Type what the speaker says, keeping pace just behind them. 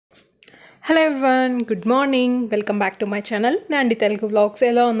Hello everyone, good morning. Welcome back to my channel నాండి Telugu vlogs.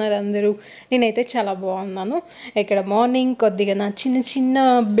 ఎలా ఉన్నారు అందరూ? నేనైతే చాలా బాగున్నాను. ఇక్కడ మార్నింగ్ కొద్దిగా నా చిన్న చిన్న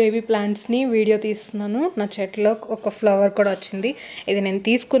బేబీ ప్లాంట్స్ని వీడియో తీస్తున్నాను. నా చెట్లో ఒక ఫ్లవర్ కూడా వచ్చింది. ఇది నేను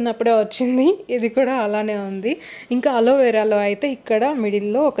తీసుకున్నప్పుడే వచ్చింది. ఇది కూడా అలానే ఉంది. ఇంకా అలోవెరాలో అయితే ఇక్కడ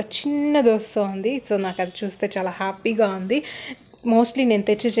మిడిల్లో ఒక చిన్నది వస్తుంది. సో నాకు అది చూస్తే చాలా హ్యాపీగా ఉంది. మోస్ట్లీ నేను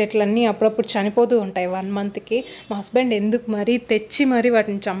తెచ్చే చెట్లన్నీ అప్పుడప్పుడు చనిపోతూ ఉంటాయి 1 మంత్కి. మా హస్బెండ్ ఎందుకు మరీ తెచ్చి మరీ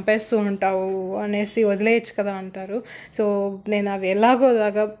వాటిని చంపేస్తూ ఉంటావు అనేసి వదిలేయచ్చు కదా అంటారు. సో నేను అవి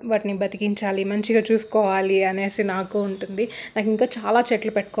ఎలాగోలాగా వాటిని బతికించాలి, మంచిగా చూసుకోవాలి అనేసి నాకు ఉంటుంది. నాకు ఇంకా చాలా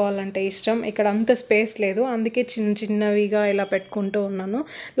చెట్లు పెట్టుకోవాలంటే ఇష్టం. ఇక్కడ అంత స్పేస్ లేదు, అందుకే చిన్న చిన్నవిగా ఇలా పెట్టుకుంటూ ఉన్నాను.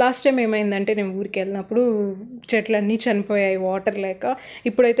 లాస్ట్ టైం ఏమైందంటే నేను ఊరికి వెళ్ళినప్పుడు చెట్లన్నీ చనిపోయాయి వాటర్ లేక.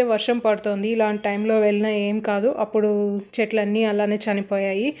 ఇప్పుడైతే వర్షం పడుతోంది, ఇలాంటి టైంలో వెళ్ళినా ఏం కాదు, అప్పుడు చెట్లన్నీ అలానే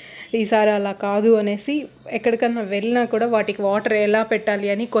చనిపోయాయి. ఈసారి అలా కాదు అనేసి ఎక్కడికన్నా వెళ్ళినా కూడా వాటికి వాటర్ ఎలా పెట్టాలి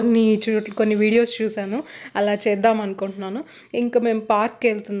అని కొన్ని వీడియోస్ చూశాను. అలా చేద్దాం అనుకుంటున్నాను. ఇంకా మేము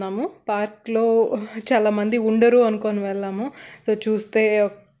పార్క్కి వెళ్తున్నాము. పార్క్లో చాలామంది ఉండరు అనుకొని వెళ్ళాము. సో చూస్తే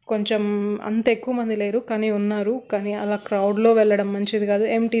కొంచెం అంత ఎక్కువ మంది లేరు, కానీ ఉన్నారు. కానీ అలా క్రౌడ్లో వెళ్ళడం మంచిది కాదు.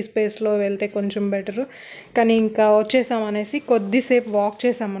 ఎంటీ స్పేస్లో వెళ్తే కొంచెం బెటరు. కానీ ఇంకా వచ్చేసామనేసి కొద్దిసేపు వాక్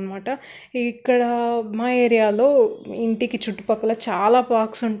చేసామన్నమాట. ఇక్కడ మా ఏరియాలో ఇంటికి చుట్టుపక్కల చాలా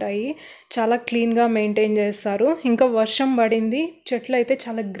పార్క్స్ ఉంటాయి. చాలా క్లీన్గా మెయింటైన్ చేస్తారు. ఇంకా వర్షం పడింది, చెట్లు అయితే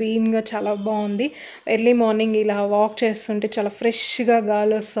చాలా గ్రీన్గా చాలా బాగుంది. ఎర్లీ మార్నింగ్ ఇలా వాక్ చేస్తుంటే చాలా ఫ్రెష్గా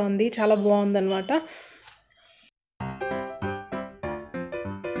గాలి వస్తుంది, చాలా బాగుందన్నమాట.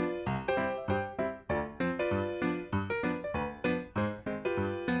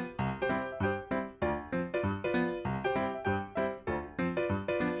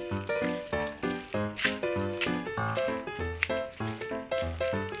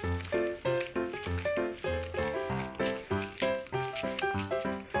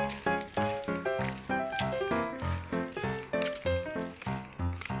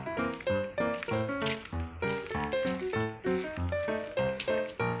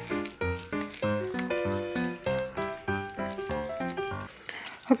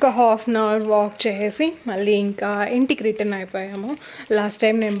 ఒక హాఫ్ అన్ అవర్ వాక్ చేసి మళ్ళీ ఇంకా ఇంటికి రిటర్న్ అయిపోయాము. లాస్ట్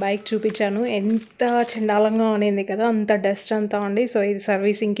టైం నేను బైక్ చూపించాను, ఎంత చండాలంగా ఉండింది కదా, అంత డస్ట్ అంతా ఉండి. సో ఇది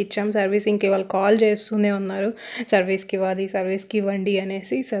సర్వీసింగ్కి ఇచ్చాం. సర్వీసింగ్కి వాళ్ళు కాల్ చేస్తూనే ఉన్నారు, సర్వీస్కి ఇవ్వాలి, సర్వీస్కి ఇవ్వండి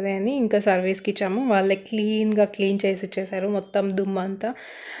అనేసి. సరే అని ఇంకా సర్వీస్కి ఇచ్చాము. వాళ్ళే క్లీన్ చేసి ఇచ్చేసారు మొత్తం దుమ్మంతా.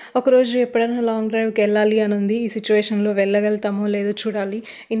 ఒకరోజు ఎప్పుడైనా లాంగ్ డ్రైవ్కి వెళ్ళాలి అని ఉంది. ఈ సిచ్యువేషన్లో వెళ్ళగలుగుతామో లేదో చూడాలి.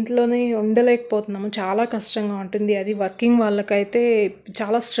 ఇంట్లోనే ఉండలేకపోతున్నాము, చాలా కష్టంగా ఉంటుంది. అది వర్కింగ్ వాళ్ళకైతే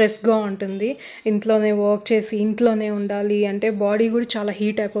చాలా స్ట్రెస్గా ఉంటుంది. ఇంట్లోనే వర్క్ చేసి ఇంట్లోనే ఉండాలి అంటే బాడీ కూడా చాలా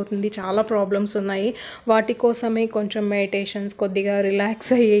హీట్ అయిపోతుంది. చాలా ప్రాబ్లమ్స్ ఉన్నాయి. వాటి కోసమే కొంచెం మెడిటేషన్స్, కొద్దిగా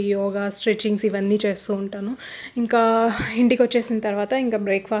రిలాక్స్ అయ్యే యోగా, స్ట్రెచింగ్స్ ఇవన్నీ చేస్తూ ఉంటాను. ఇంకా ఇంటికి వచ్చేసిన తర్వాత ఇంకా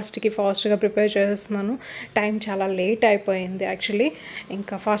బ్రేక్ఫాస్ట్కి ఫాస్ట్గా ప్రిపేర్ చేస్తున్నాను. టైం చాలా లేట్ అయిపోయింది యాక్చువల్లీ.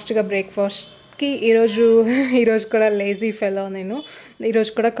 ఇంకా ఫాస్ట్గా బ్రేక్ఫాస్ట్కి ఈరోజు కూడా లేజీ ఫెలో నేను.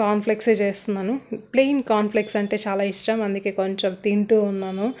 ఈరోజు కూడా కార్న్ఫ్లెక్సే చేస్తున్నాను. ప్లెయిన్ కార్న్ఫ్లెక్స్ అంటే చాలా ఇష్టం, అందుకే కొంచెం తింటూ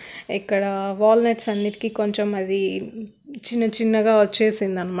ఉన్నాను. ఇక్కడ వాల్నట్స్ అన్నిటికీ కొంచెం అది చిన్నగా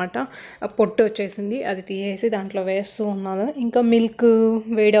వచ్చేసింది అనమాట, పొట్టు వచ్చేసింది. అది తీసేసి దాంట్లో వేస్తూ ఉన్నాను. ఇంకా మిల్క్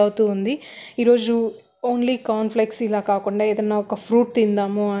వేడవుతూ ఉంది. ఈరోజు ఓన్లీ కార్న్ఫ్లెక్స్ ఇలా కాకుండా ఏదన్నా ఒక ఫ్రూట్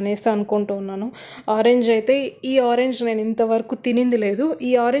తిందాము అనేసి అనుకుంటూ ఉన్నాను. ఆరెంజ్ అయితే, ఈ ఆరెంజ్ నేను ఇంతవరకు తినింది లేదు.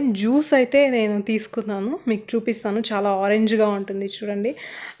 ఈ ఆరెంజ్ జ్యూస్ అయితే నేను తీసుకున్నాను, మీకు చూపిస్తాను. చాలా ఆరెంజ్గా ఉంటుంది చూడండి.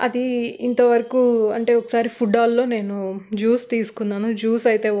 అది ఇంతవరకు అంటే ఒకసారి ఫుడ్ హాల్లో నేను జ్యూస్ తీసుకున్నాను. జ్యూస్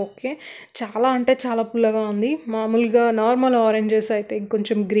అయితే ఓకే, చాలా అంటే చాలా పుల్లగా ఉంది. మామూలుగా నార్మల్ ఆరెంజెస్ అయితే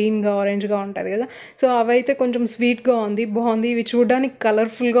కొంచెం గ్రీన్గా ఆరెంజ్గా ఉంటుంది కదా, సో అవైతే కొంచెం స్వీట్గా బాగుంది. ఇవి చూడడానికి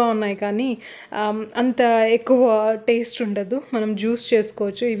కలర్ఫుల్గా ఉన్నాయి, కానీ అంత ఎక్కువ టేస్ట్ ఉండదు. మనం జ్యూస్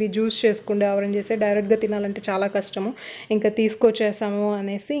చేసుకోవచ్చు. ఇవి జ్యూస్ చేసుకుంటే ఆరెంజెస్ డైరెక్ట్గా తినాలంటే చాలా కష్టము. ఇంకా తీసుకొచ్చేసాము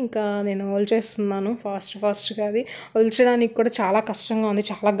అనేసి ఇంకా నేను ఒలిచేస్తున్నాను ఫాస్ట్గా. అది ఒలిచడానికి కూడా చాలా కష్టంగా ఉంది,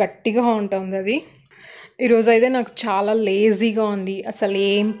 చాలా గట్టిగా ఉంటుంది అది. ఈరోజు అయితే నాకు చాలా లేజీగా ఉంది, అసలు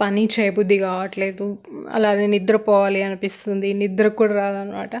ఏం పని చేయబుద్ధి కావట్లేదు. అలానే నిద్రపోవాలి అనిపిస్తుంది, నిద్ర కూడా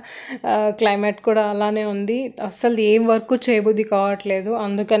రాదనమాట. క్లైమేట్ కూడా అలానే ఉంది, అసలు ఏం వర్క్ చేయబుద్ధి కావట్లేదు.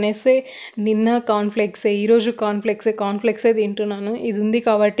 అందుకనేసే నిన్న ఈరోజు కార్న్ఫ్లెక్సే తింటున్నాను. ఇది ఉంది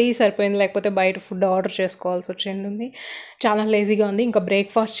కాబట్టి సరిపోయింది, లేకపోతే బయట ఫుడ్ ఆర్డర్ చేసుకోవాల్సి వచ్చింది. చాలా లేజీగా ఉంది. ఇంకా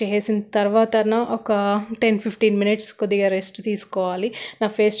బ్రేక్ఫాస్ట్ చేసిన తర్వాత ఒక 10-15 మినిట్స్ కొద్దిగా రెస్ట్ తీసుకోవాలి. నా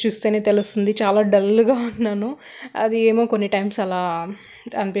ఫేస్ చూస్తేనే తెలుస్తుంది, చాలా డల్గా ఉన్నాను. అది ఏమో కొన్ని టైమ్స్ అలా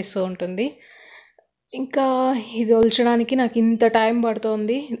అనిపిస్తూ ఉంటుంది. ఇంకా ఇది ఒలచడానికి నాకు ఇంత టైం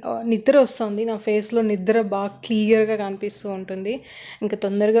పడుతోంది. నిద్ర వస్తుంది. నా ఫేస్‌లో నిద్ర బాగా క్లియర్‌గా కనిపిస్తూ ఉంటుంది. ఇంకా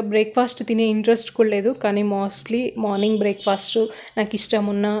తొందరగా బ్రేక్‌ఫాస్ట్ తినే ఇంట్రెస్ట్ కూడా లేదు. కానీ మోస్ట్‌లీ మార్నింగ్ బ్రేక్‌ఫాస్ట్ నాకు ఇష్టం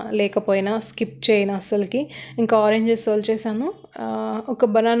ఉన్నా లేకపోయినా స్కిప్ చేయను అస్సలకి. ఇంకా ఆరెంజెస్ ఒలిచేసాను.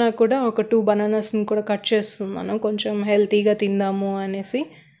 ఒక బనానా కూడా ఒక 2 బనానాస్‌ని కూడా కట్ చేస్తున్నాను. కొంచెం హెల్తీగా తిందాము అనేసి.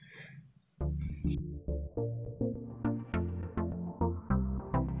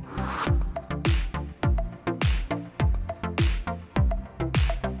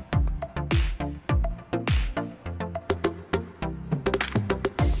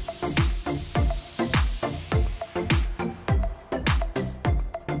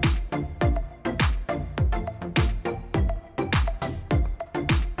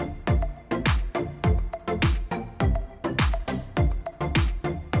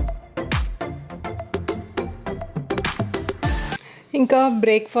 ఇంకా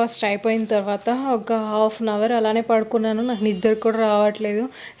బ్రేక్‌ఫాస్ట్ అయిపోయిన తర్వాత ఒక హాఫ్ అన్ అవర్ అలానే పడుకున్నాను. నాకు నిద్ర కూడా రావట్లేదు.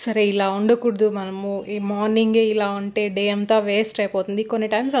 సరే ఇలా ఉండకూడదు మనము. ఈ మార్నింగే ఇలా ఉంటే డే అంతా వేస్ట్ అయిపోతుంది. కొన్ని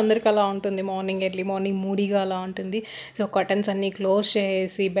టైమ్స్ అందరికి అలా ఉంటుంది. మార్నింగ్ ఎర్లీ మార్నింగ్ మూడీగా అలా ఉంటుంది. సో, కర్టెన్స్ అన్నీ క్లోజ్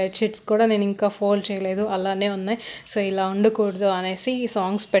చేసేసి బెడ్‌షీట్స్ కూడా నేను ఇంకా ఫోల్డ్ చేయలేదు. అలానే ఉన్నాయి. సో, ఇలా ఉండకూడదు అనేసి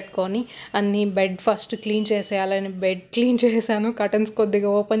సాంగ్స్ పెట్టుకొని అన్నీ bed first clean చేసేయాలని bed clean చేశాను. కర్టెన్స్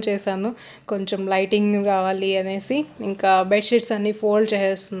కొద్దిగా ఓపెన్ చేశాను. కొంచెం లైటింగ్ రావాలి అనేసి ఇంకా బెడ్‌షీట్స్ అన్నీ ఫోల్డ్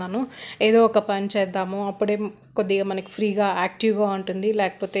చేసేస్తున్నాను. ఏదో ఒక పని చేద్దాము. అప్పుడే కొద్దిగా మనకి ఫ్రీగా యాక్టివ్‌గా ఉంటుంది.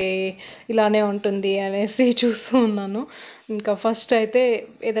 లేకపోతే ఇలానే ఉంటుంది అనేసి చూస్తూ ఉన్నాను. ఇంకా ఫస్ట్ అయితే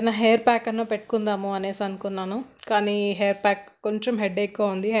ఏదైనా హెయిర్ ప్యాక్ అన్నా పెట్టుకుందాము అనేసి అనుకున్నాను. కానీ హెయిర్ ప్యాక్ కొంచెం హెడేక్‌గా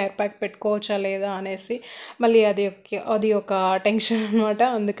ఉంది. హెయిర్ ప్యాక్ పెట్టుకోవచ్చా లేదా అనేసి మళ్ళీ అది ఒక టెన్షన్ అనమాట.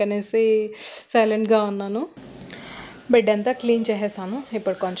 అందుకనేసి సైలెంట్‌గా ఉన్నాను. బెడ్ అంతా క్లీన్ చేసేసాను.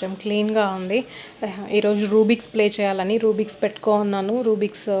 ఇప్పుడు కొంచెం క్లీన్‌గా ఉంది. ఈరోజు రూబిక్స్ ప్లే చేయాలని రూబిక్స్ పెట్టుకున్నాను.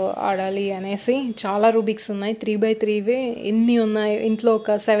 రూబిక్స్ ఆడాలి అనేసి. చాలా రూబిక్స్ ఉన్నాయి. 3x3వే ఎన్ని ఉన్నాయి ఇంట్లో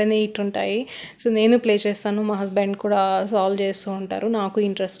ఒక 7, 8 ఉంటాయి. సో, నేను ప్లే చేస్తాను. మా హస్బెండ్ కూడా సాల్వ్ చేస్తూ ఉంటారు. నాకు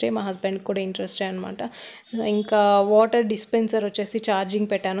ఇంట్రెస్టే. మా హస్బెండ్‌కి కూడా ఇంట్రెస్టే అనమాట. ఇంకా వాటర్ డిస్పెన్సర్ వచ్చేసి ఛార్జింగ్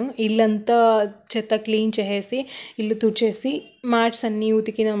పెట్టాను. ఇల్లంతా చెత్త క్లీన్ చేసేసి ఇల్లు తుడిచేసి మ్యాట్స్ అన్నీ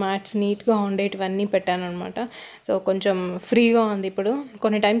ఉతికిన మ్యాట్స్ నీట్‌గా ఉండేటివన్నీ పెట్టాననమాట. సో, కొంచెం ఫ్రీగా ఉంది ఇప్పుడు.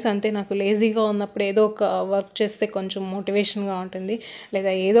 కొన్ని టైమ్స్ అంతే నాకు లేజీగా ఉన్నప్పుడు ఏదో ఒక వర్క్ చేస్తే కొంచెం మోటివేషన్‌గా ఉంటుంది.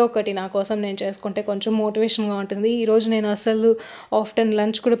 లేదా ఏదో ఒకటి నా కోసం నేను చేసుకుంటే కొంచెం మోటివేషన్‌గా ఉంటుంది. ఈరోజు నేను అసలు ఆఫ్టర్‌నూన్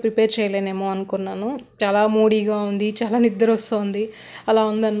లంచ్ కూడా ప్రిపేర్ చేయలేనేమో అనుకున్నాను. చాలా మూడీగా ఉంది. చాలా నిద్రొస్తోంది. అలా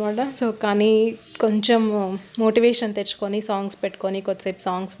ఉందనమాట. సో, కానీ కొంచెం మోటివేషన్ తెచ్చుకొని సాంగ్స్ పెట్టుకొని కొద్దిసేపు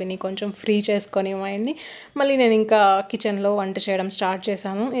సాంగ్స్ విని కొంచెం ఫ్రీ చేసుకొని మైండ్‌ని మళ్ళీ నేను ఇంకా కిచెన్‌లో వంట చేయడం స్టార్ట్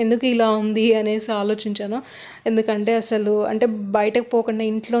చేశాను. ఎందుకు ఇలా ఉంది అనేసి ఆలోచించాను. ఎందుకంటే అసలు అంటే బయటకు పోకుండా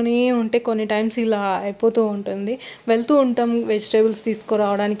ఇంట్లోనే ఉంటే కొన్ని టైమ్స్ ఇలా అయిపోతూ ఉంటుంది. వెళ్తూ ఉంటాం వెజిటబుల్స్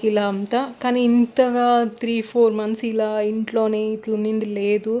తీసుకురావడానికి ఇలా అంతా. కానీ ఇంతగా 3, 4 మంత్స్ ఇలా ఇంట్లోనే ఇట్లున్నింది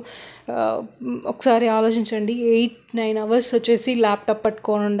లేదు. ఒకసారి ఆలోచించండి. 8, 9 అవర్స్ వచ్చేసి ల్యాప్‌టాప్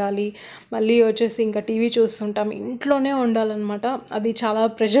పట్టుకొని ఉండాలి. మళ్ళీ వచ్చేసి ఇంకా టీవీ చూస్తుంటాం. ఇంట్లోనే ఉండాలనమాట. అది చాలా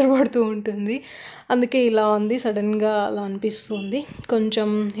ప్రెషర్ పడుతూ ఉంటుంది. అందుకే ఇలా ఉంది. సడన్‌గా అలా అనిపిస్తుంది. కొంచెం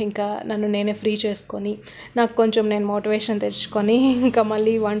ఇంకా నన్ను నేనే ఫ్రీ చేసుకొని, నాకు కొంచెం నేను మోటివేషన్ తెచ్చుకొని ఇంకా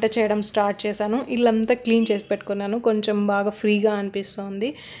మళ్ళీ వంట చేయడం స్టార్ట్ చేశాను. ఇల్లంతా క్లీన్ చేసి పెట్టుకున్నాను. కొంచెం బాగా ఫ్రీగా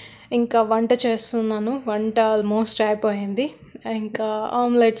అనిపిస్తోంది. ఇంకా వంట చేస్తున్నాను. వంట ఆల్మోస్ట్ అయిపోయింది. ఇంకా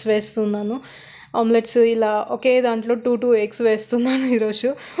ఆమ్లెట్స్ వేస్తున్నాను. ఆమ్లెట్స్ ఇలా ఒకే దాంట్లో 2 ఎగ్స్ వేస్తున్నాను ఈరోజు.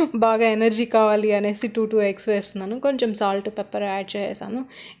 బాగా ఎనర్జీ కావాలి అనేసి 2 ఎగ్స్ వేస్తున్నాను. కొంచెం సాల్ట్, పెప్పర్ యాడ్ చేసేసాను.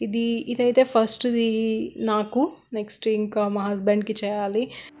 ఇదైతే ఫస్ట్‌ది నాకు. నెక్స్ట్ ఇంకా మా హస్బెండ్‌కి చేయాలి.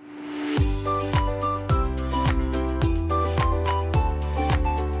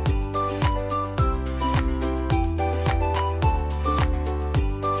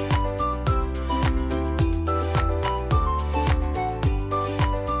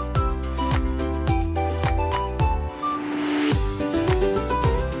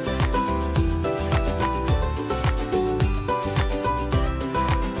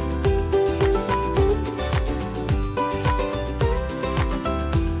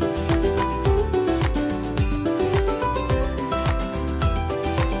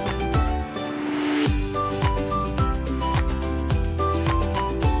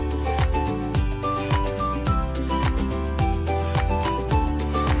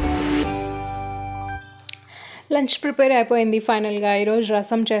 లంచ్ ప్రిపేర్ అయిపోయింది ఫైనల్‌గా. ఈరోజు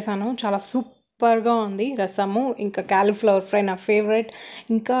రసం చేశాను. చాలా సూపర్‌గా ఉంది రసము. ఇంకా కాలీఫ్లవర్ ఫ్రై నా ఫేవరెట్.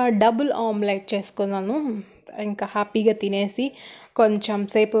 ఇంకా డబుల్ ఆమ్లెట్ చేసుకున్నాను. ఇంకా హ్యాపీగా తినేసి కొంచెం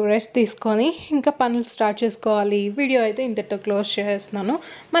సేపు రెస్ట్ తీసుకొని ఇంకా పనులు స్టార్ట్ చేసుకోవాలి. వీడియో అయితే ఇంతటితో క్లోజ్ చేసేస్తున్నాను.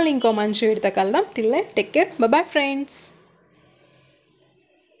 మళ్ళీ ఇంకో మంచి వీడియోతో కలుద్దాం. Till then take care. By bye friends.